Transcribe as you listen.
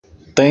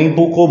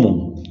Tempo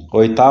comum,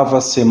 8ª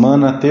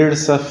semana,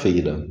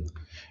 terça-feira.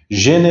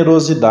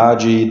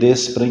 Generosidade e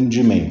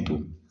desprendimento.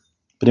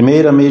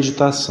 Primeira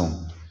meditação.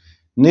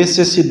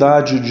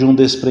 Necessidade de um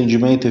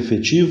desprendimento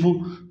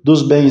efetivo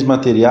dos bens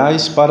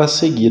materiais para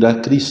seguir a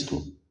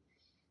Cristo.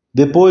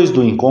 Depois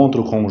do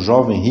encontro com o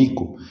jovem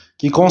rico,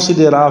 que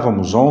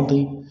considerávamos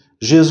ontem,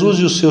 Jesus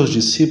e os seus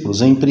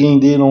discípulos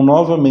empreenderam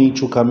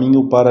novamente o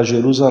caminho para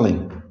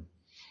Jerusalém.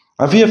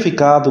 Havia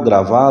ficado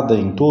gravada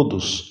em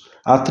todos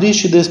a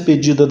triste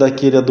despedida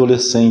daquele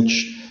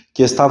adolescente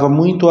que estava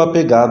muito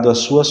apegado às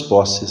suas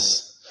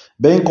posses,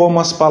 bem como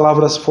as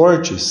palavras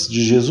fortes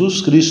de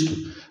Jesus Cristo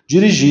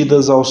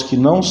dirigidas aos que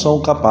não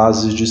são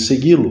capazes de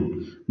segui-lo,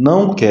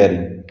 não o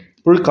querem,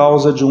 por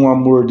causa de um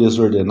amor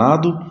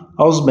desordenado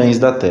aos bens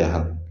da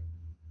terra.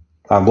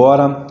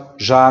 Agora,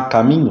 já a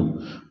caminho,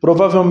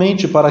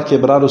 provavelmente para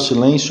quebrar o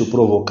silêncio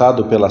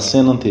provocado pela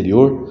cena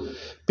anterior,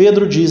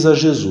 Pedro diz a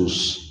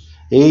Jesus: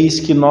 Eis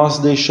que nós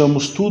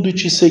deixamos tudo e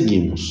te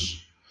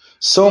seguimos.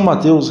 São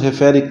Mateus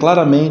refere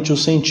claramente o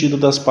sentido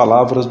das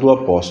palavras do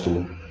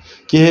apóstolo.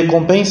 Que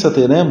recompensa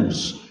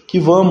teremos? Que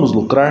vamos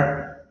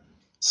lucrar?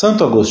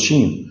 Santo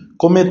Agostinho,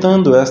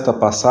 comentando esta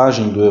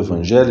passagem do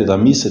Evangelho da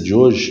missa de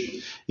hoje,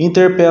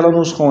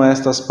 interpela-nos com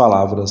estas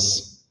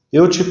palavras: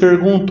 Eu te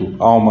pergunto,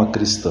 alma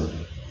cristã,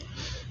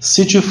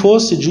 se te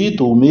fosse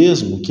dito o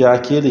mesmo que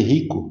àquele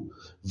rico,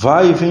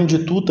 vai e vende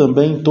tu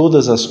também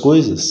todas as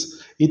coisas,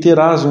 e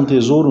terás um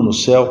tesouro no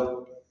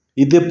céu,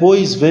 e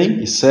depois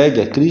vem e segue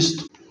a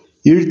Cristo,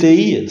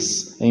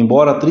 ir-te-ias,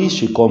 embora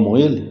triste como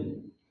ele?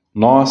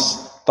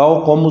 Nós,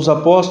 tal como os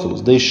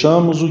apóstolos,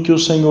 deixamos o que o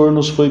Senhor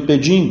nos foi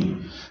pedindo,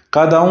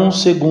 cada um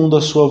segundo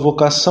a sua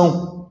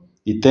vocação,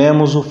 e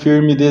temos o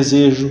firme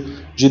desejo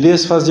de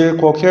desfazer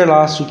qualquer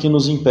laço que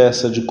nos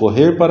impeça de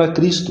correr para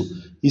Cristo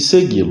e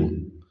segui-lo.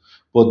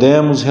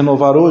 Podemos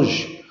renovar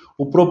hoje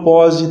o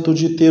propósito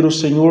de ter o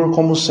Senhor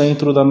como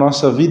centro da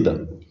nossa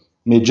vida,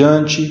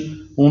 mediante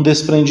um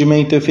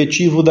desprendimento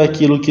efetivo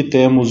daquilo que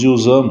temos e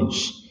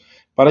usamos,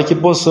 para que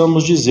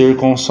possamos dizer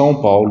com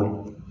São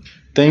Paulo: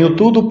 tenho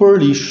tudo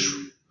por lixo,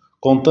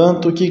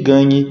 contanto que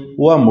ganhe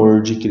o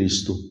amor de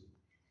Cristo.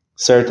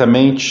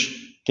 Certamente,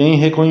 quem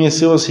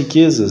reconheceu as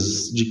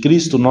riquezas de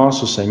Cristo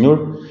nosso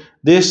Senhor,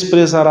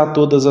 desprezará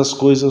todas as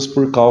coisas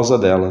por causa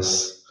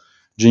delas.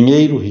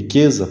 Dinheiro,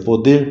 riqueza,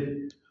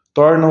 poder,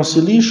 tornam-se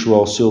lixo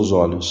aos seus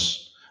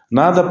olhos.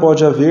 Nada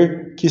pode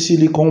haver que se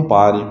lhe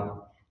compare.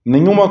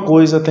 Nenhuma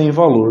coisa tem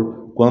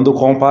valor quando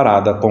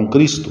comparada com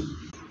Cristo.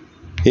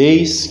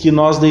 Eis que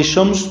nós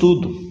deixamos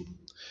tudo.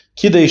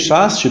 Que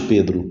deixaste,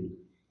 Pedro?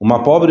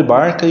 Uma pobre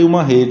barca e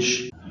uma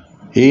rede.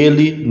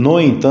 Ele, no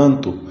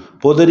entanto,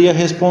 poderia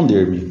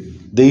responder-me: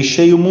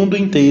 deixei o mundo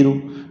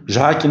inteiro,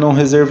 já que não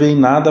reservei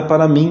nada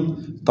para mim,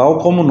 tal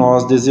como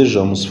nós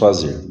desejamos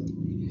fazer.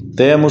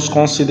 Temos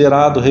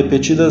considerado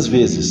repetidas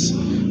vezes,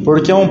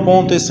 porque é um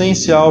ponto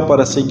essencial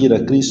para seguir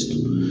a Cristo,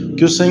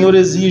 que o Senhor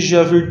exige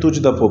a virtude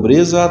da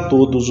pobreza a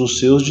todos os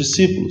seus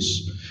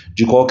discípulos,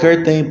 de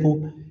qualquer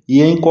tempo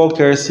e em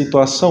qualquer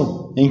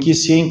situação em que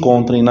se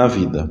encontrem na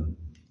vida.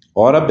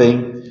 Ora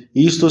bem,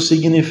 isto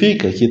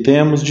significa que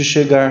temos de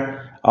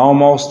chegar a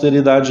uma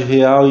austeridade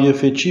real e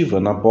efetiva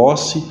na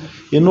posse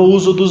e no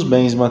uso dos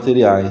bens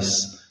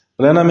materiais,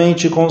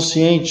 plenamente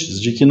conscientes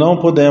de que não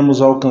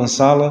podemos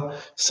alcançá-la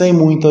sem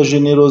muita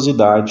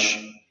generosidade,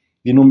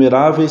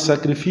 inumeráveis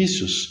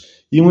sacrifícios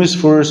e um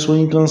esforço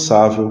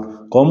incansável,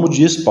 como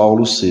diz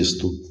Paulo VI.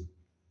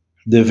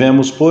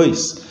 Devemos,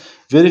 pois,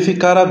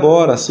 verificar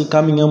agora se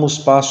caminhamos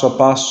passo a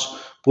passo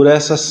por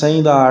essa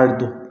senda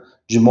árdua,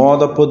 de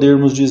modo a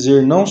podermos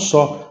dizer não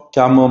só que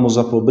amamos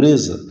a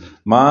pobreza,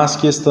 mas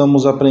que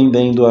estamos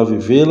aprendendo a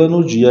vivê-la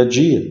no dia a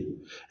dia,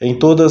 em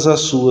todas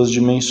as suas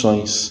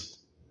dimensões.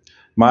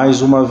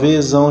 Mais uma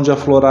vez hão de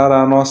aflorar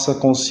à nossa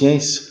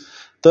consciência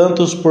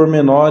tantos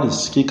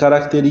pormenores que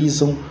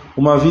caracterizam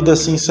uma vida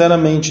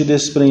sinceramente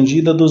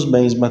desprendida dos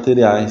bens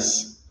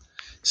materiais.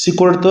 Se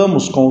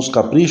cortamos com os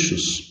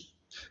caprichos,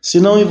 se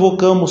não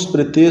invocamos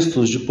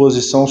pretextos de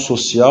posição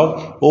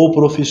social ou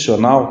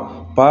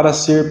profissional para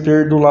ser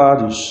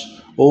perdulários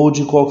ou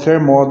de qualquer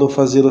modo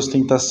fazer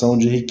ostentação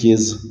de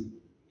riqueza.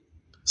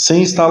 Se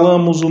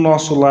instalamos o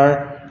nosso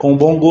lar com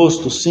bom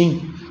gosto,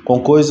 sim, com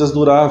coisas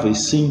duráveis,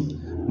 sim,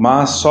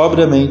 mas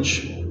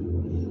sobriamente.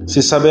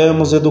 Se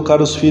sabemos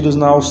educar os filhos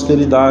na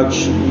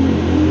austeridade,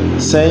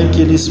 sem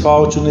que lhes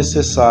falte o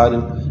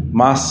necessário,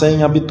 mas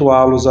sem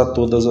habituá-los a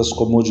todas as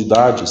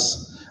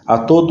comodidades, a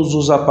todos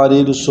os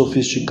aparelhos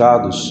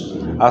sofisticados,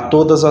 a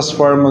todas as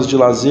formas de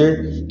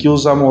lazer que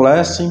os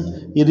amolecem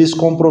e lhes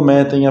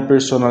comprometem a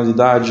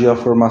personalidade e a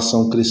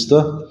formação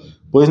cristã,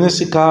 pois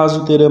nesse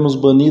caso teremos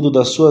banido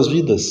das suas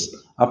vidas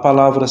a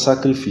palavra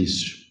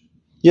sacrifício.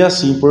 E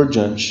assim por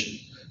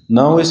diante.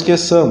 Não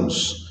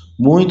esqueçamos,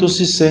 muitos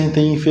se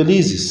sentem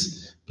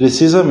infelizes,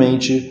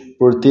 precisamente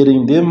por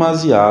terem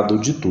demasiado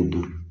de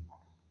tudo.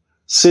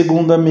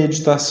 Segunda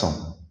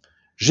meditação.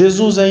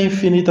 Jesus é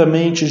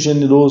infinitamente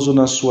generoso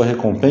na sua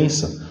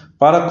recompensa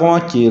para com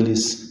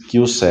aqueles que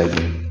o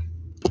seguem.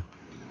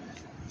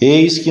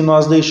 Eis que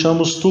nós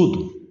deixamos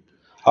tudo.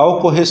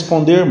 Ao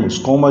correspondermos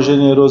com uma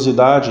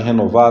generosidade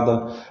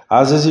renovada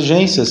às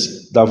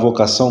exigências da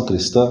vocação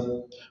cristã,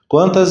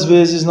 quantas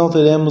vezes não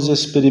teremos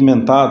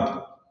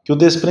experimentado que o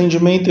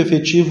desprendimento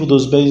efetivo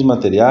dos bens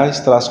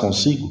materiais traz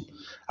consigo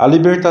a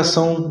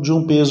libertação de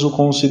um peso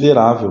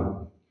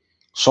considerável?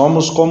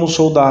 Somos como o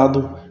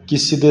soldado que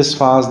se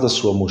desfaz da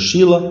sua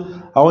mochila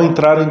ao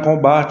entrar em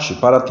combate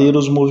para ter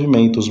os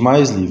movimentos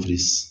mais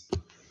livres.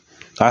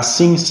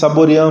 Assim,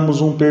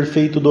 saboreamos um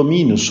perfeito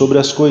domínio sobre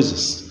as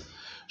coisas.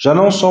 Já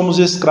não somos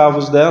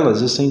escravos delas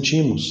e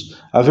sentimos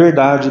a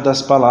verdade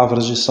das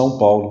palavras de São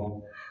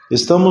Paulo.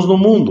 Estamos no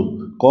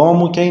mundo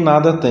como quem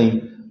nada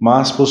tem,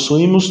 mas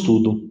possuímos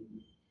tudo.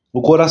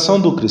 O coração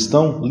do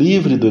cristão,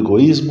 livre do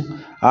egoísmo,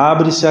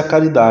 abre-se à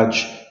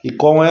caridade e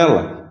com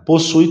ela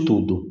possui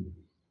tudo.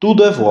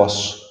 Tudo é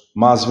vosso,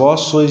 mas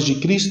vós sois de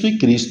Cristo e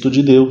Cristo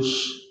de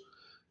Deus.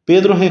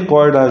 Pedro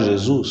recorda a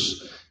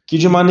Jesus que,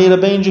 de maneira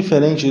bem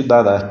diferente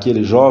da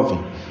daquele jovem,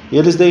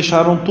 eles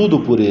deixaram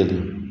tudo por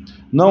ele.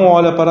 Não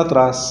olha para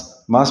trás,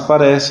 mas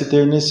parece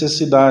ter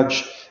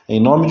necessidade,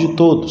 em nome de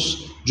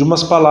todos, de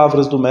umas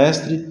palavras do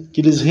Mestre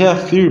que lhes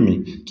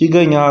reafirme que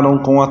ganharam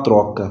com a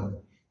troca,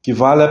 que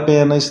vale a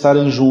pena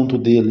estarem junto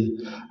dele,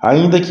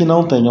 ainda que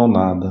não tenham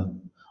nada.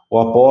 O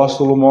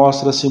apóstolo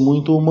mostra-se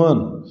muito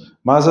humano,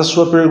 mas a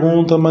sua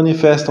pergunta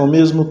manifesta ao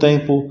mesmo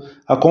tempo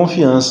a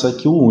confiança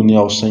que o une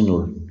ao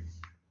Senhor.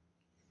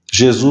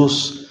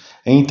 Jesus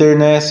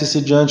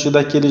enternece-se diante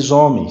daqueles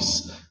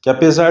homens que,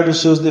 apesar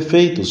dos seus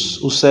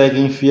defeitos, o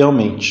seguem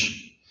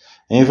fielmente.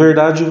 Em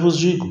verdade vos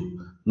digo,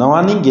 não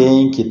há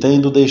ninguém que,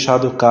 tendo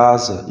deixado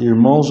casa,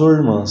 irmãos ou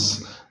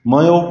irmãs,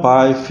 mãe ou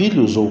pai,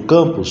 filhos ou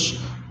campos,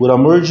 por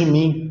amor de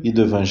mim e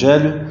do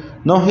Evangelho,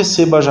 não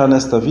receba já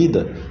nesta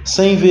vida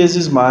 100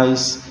 vezes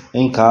mais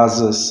em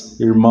casas,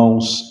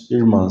 irmãos,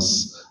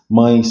 irmãs,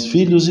 mães,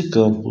 filhos e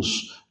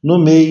campos, no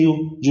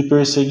meio de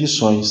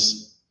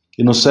perseguições,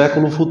 e no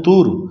século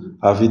futuro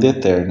a vida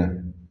eterna.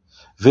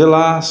 Vê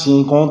lá se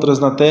encontras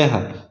na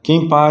terra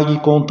quem pague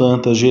com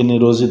tanta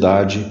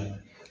generosidade.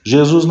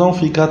 Jesus não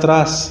fica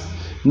atrás.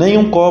 Nem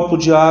um copo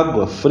de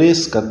água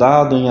fresca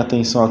dado em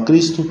atenção a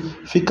Cristo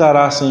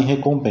ficará sem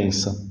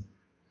recompensa.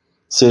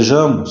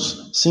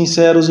 Sejamos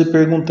sinceros e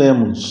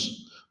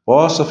perguntemo-nos: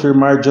 posso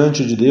afirmar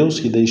diante de Deus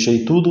que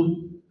deixei tudo?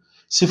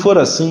 Se for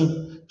assim,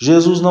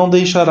 Jesus não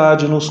deixará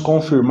de nos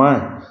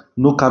confirmar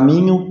no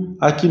caminho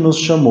a que nos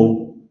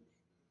chamou.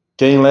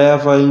 Quem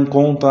leva em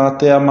conta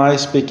até a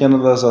mais pequena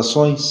das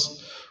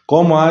ações,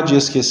 como há de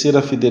esquecer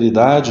a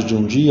fidelidade de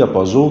um dia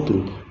após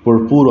outro,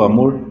 por puro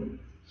amor?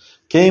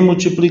 Quem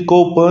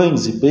multiplicou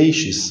pães e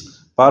peixes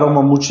para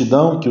uma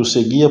multidão que o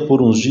seguia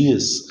por uns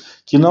dias,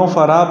 que não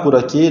fará por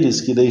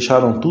aqueles que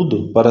deixaram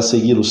tudo para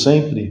segui-lo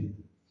sempre?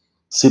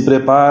 Se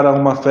prepara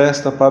uma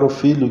festa para o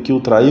filho que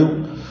o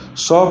traiu,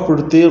 só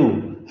por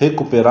tê-lo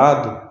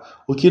recuperado,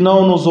 o que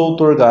não nos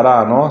outorgará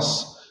a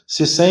nós,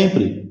 se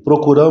sempre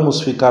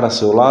procuramos ficar a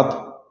seu lado?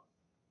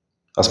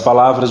 As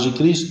palavras de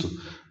Cristo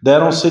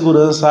deram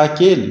segurança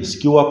àqueles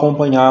que o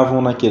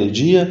acompanhavam naquele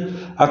dia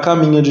a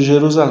caminho de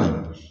Jerusalém,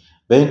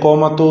 bem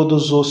como a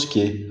todos os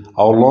que,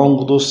 ao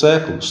longo dos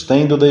séculos,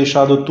 tendo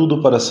deixado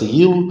tudo para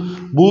segui-lo,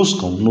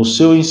 buscam no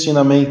seu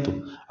ensinamento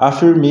a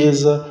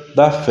firmeza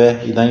da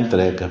fé e da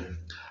entrega.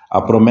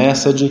 A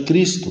promessa de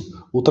Cristo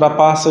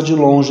ultrapassa de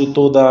longe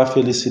toda a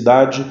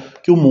felicidade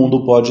que o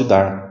mundo pode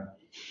dar.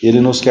 Ele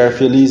nos quer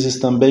felizes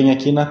também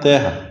aqui na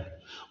terra.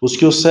 Os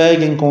que o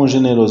seguem com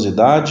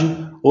generosidade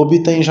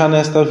obtêm já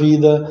nesta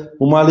vida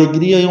uma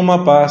alegria e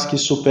uma paz que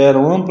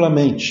superam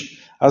amplamente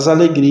as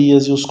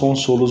alegrias e os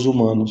consolos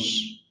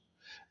humanos.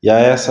 E a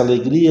essa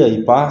alegria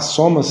e paz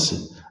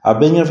soma-se a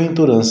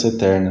bem-aventurança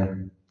eterna.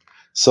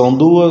 São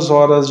 2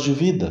 horas de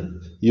vida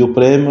e o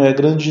prêmio é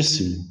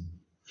grandíssimo.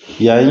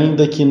 E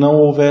ainda que não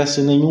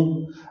houvesse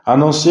nenhum, a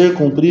não ser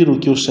cumprir o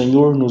que o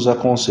Senhor nos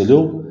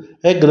aconselhou,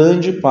 é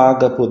grande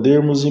paga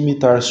podermos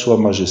imitar Sua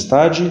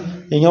Majestade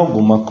em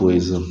alguma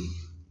coisa.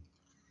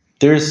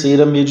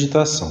 Terceira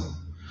meditação.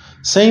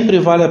 Sempre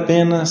vale a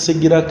pena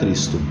seguir a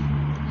Cristo.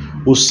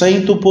 O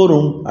 100 por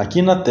 1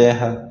 aqui na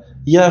terra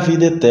e a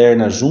vida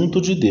eterna junto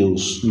de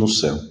Deus no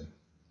céu.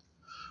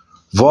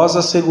 Vós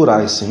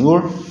assegurais,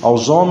 Senhor,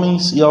 aos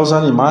homens e aos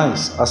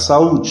animais a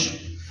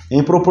saúde,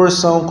 em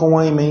proporção com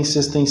a imensa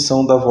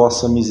extensão da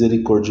vossa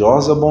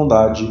misericordiosa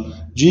bondade,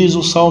 diz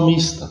o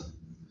salmista.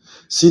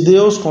 Se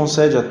Deus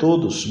concede a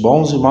todos,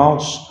 bons e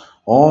maus,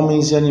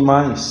 homens e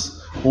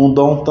animais, um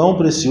dom tão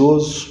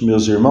precioso,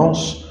 meus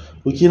irmãos,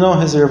 o que não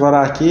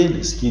reservará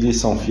àqueles que lhe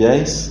são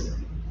fiéis?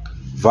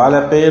 Vale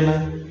a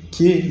pena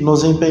que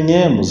nos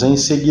empenhemos em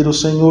seguir o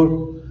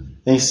Senhor,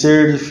 em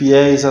ser-lhe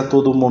fiéis a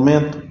todo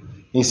momento,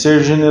 em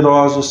ser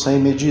generosos sem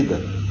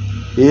medida.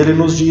 Ele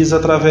nos diz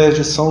através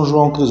de São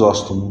João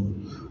Crisóstomo: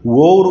 o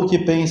ouro que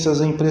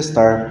pensas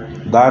emprestar,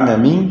 dá-me a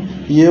mim,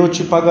 e eu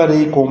te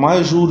pagarei com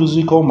mais juros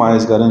e com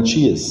mais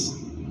garantias.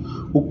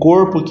 O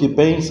corpo que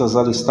pensas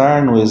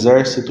alistar no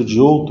exército de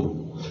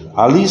outro,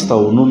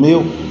 alista-o no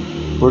meu,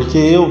 porque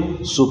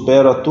eu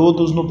supero a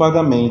todos no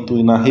pagamento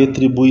e na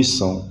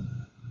retribuição.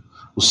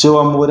 O seu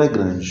amor é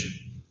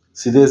grande.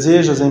 Se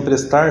desejas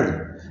emprestar-lhe,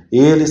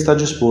 ele está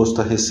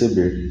disposto a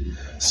receber.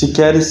 Se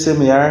queres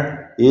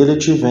semear, ele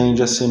te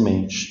vende a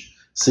semente.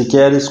 Se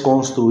queres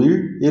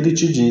construir, ele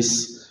te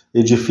diz: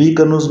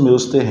 edifica nos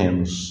meus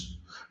terrenos.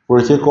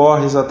 Porque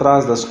corres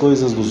atrás das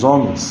coisas dos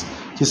homens,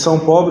 que são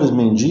pobres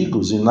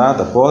mendigos e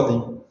nada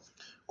podem?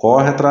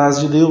 Corre atrás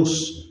de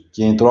Deus,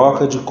 que em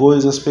troca de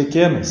coisas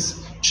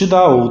pequenas te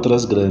dá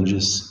outras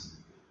grandes.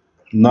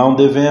 Não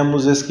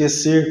devemos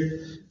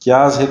esquecer que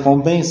às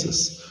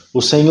recompensas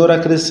o Senhor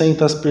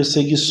acrescenta as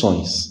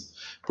perseguições,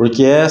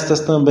 porque estas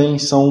também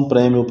são um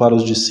prêmio para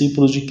os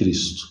discípulos de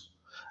Cristo.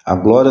 A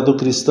glória do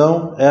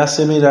cristão é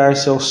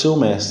assemelhar-se ao seu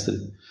Mestre,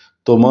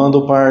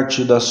 tomando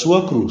parte da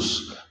sua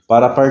cruz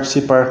para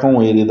participar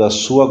com ele da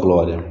sua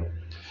glória.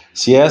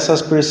 Se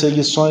essas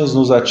perseguições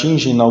nos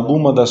atingem em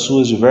alguma das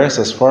suas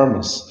diversas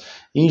formas,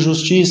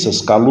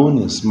 injustiças,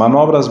 calúnias,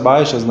 manobras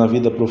baixas na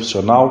vida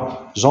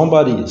profissional,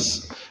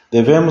 zombarias,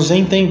 devemos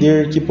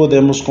entender que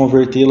podemos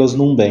convertê-las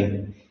num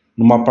bem,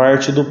 numa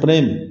parte do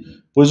prêmio,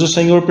 pois o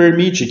Senhor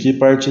permite que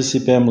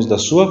participemos da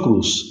sua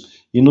cruz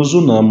e nos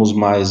unamos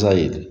mais a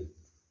Ele.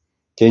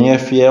 Quem é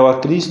fiel a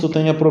Cristo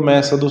tem a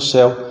promessa do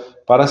céu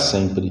para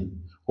sempre.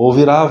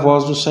 Ouvirá a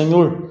voz do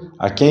Senhor,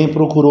 a quem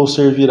procurou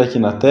servir aqui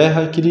na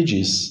terra, que lhe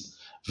diz: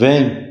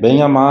 vem,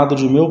 bem-amado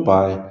de meu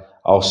Pai,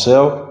 ao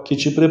céu que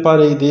te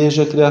preparei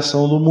desde a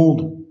criação do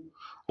mundo.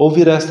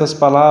 Ouvir estas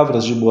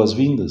palavras de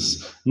boas-vindas,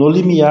 no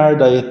limiar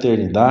da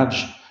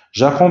eternidade,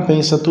 já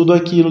compensa tudo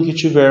aquilo que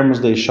tivermos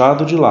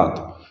deixado de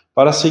lado,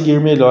 para seguir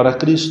melhor a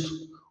Cristo,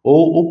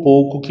 ou o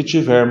pouco que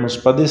tivermos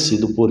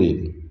padecido por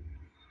Ele.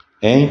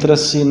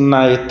 Entra-se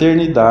na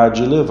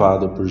eternidade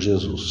levado por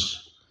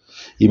Jesus.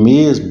 E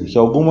mesmo que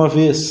alguma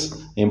vez,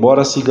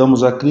 embora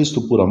sigamos a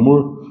Cristo por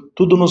amor,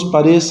 tudo nos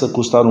pareça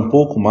custar um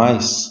pouco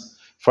mais,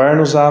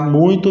 far-nos-á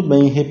muito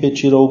bem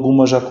repetir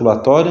alguma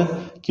jaculatória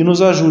que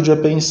nos ajude a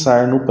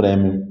pensar no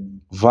prêmio.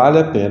 Vale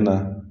a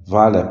pena,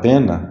 vale a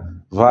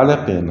pena, vale a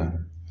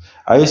pena.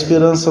 A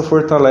esperança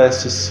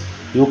fortalece-se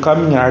e o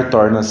caminhar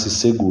torna-se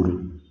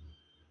seguro.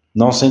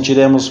 Não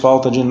sentiremos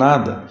falta de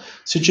nada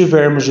se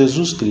tivermos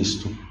Jesus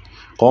Cristo.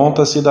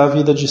 Conta-se da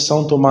vida de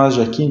São Tomás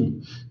de Aquino,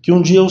 que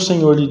um dia o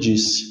Senhor lhe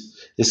disse: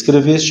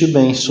 escreveste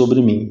bem sobre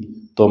mim,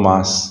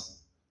 Tomás.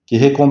 Que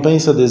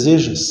recompensa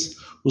desejas?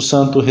 O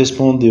santo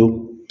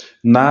respondeu: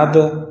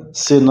 nada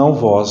senão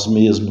vós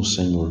mesmo,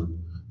 Senhor.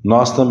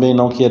 Nós também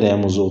não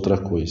queremos outra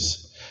coisa.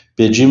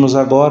 Pedimos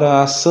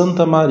agora a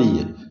Santa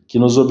Maria que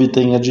nos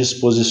obtenha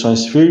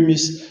disposições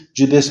firmes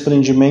de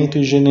desprendimento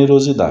e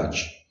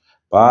generosidade,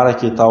 para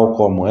que, tal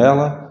como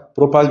ela,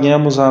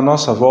 propaguemos à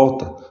nossa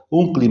volta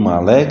um clima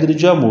alegre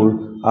de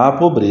amor à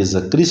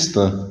pobreza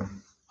cristã.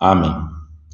 Amém.